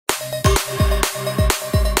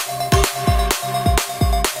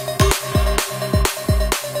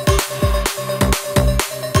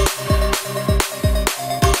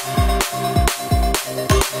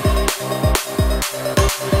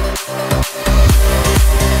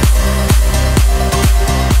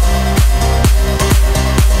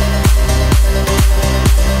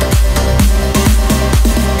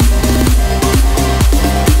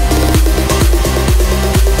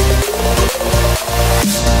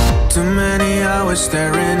hours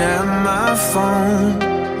staring at my phone.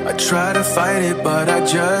 I try to fight it, but I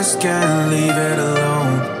just can't leave it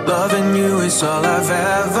alone. Loving you is all I've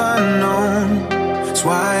ever known. That's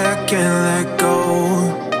why I can't let go.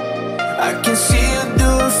 I can see you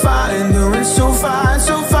doing fine, doing so fine,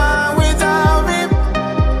 so fine without me,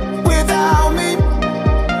 without me.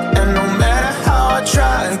 And no matter how I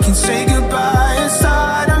try, I can say goodbye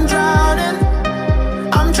inside. I'm drowning,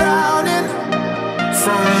 I'm drowning.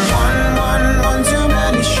 From one too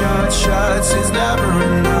many shots is never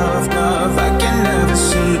enough. I can never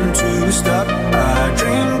seem to stop. I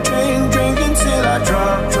drink until I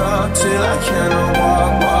drop till I cannot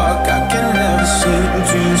walk. I can never seem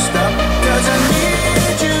to stop. 'Cause I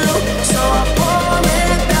need you, so I pour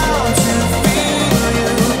it down to feel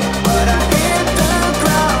you. But I hit the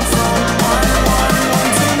ground from one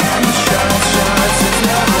too many shots is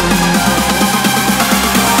never enough.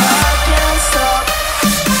 I can't stop.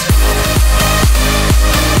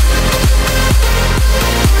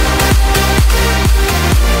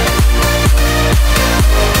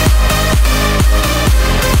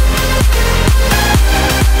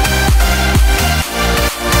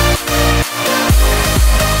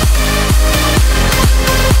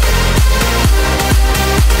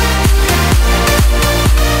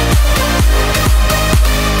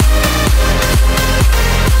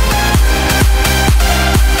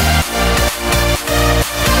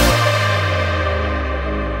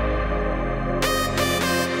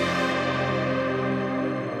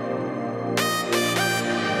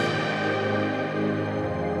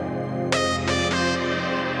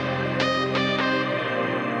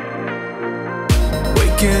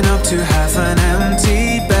 Waking up to half an empty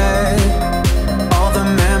bed. All the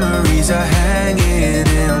memories are hanging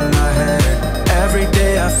in my head. Every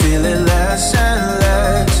day I feel it less and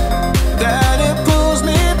less. Then it pulls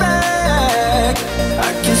me back.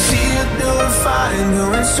 I can see you doing fine,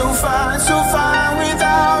 doing so fine, so fine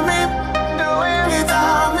without me,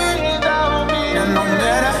 without me. And no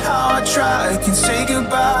matter how I try, I can say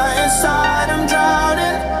goodbye inside.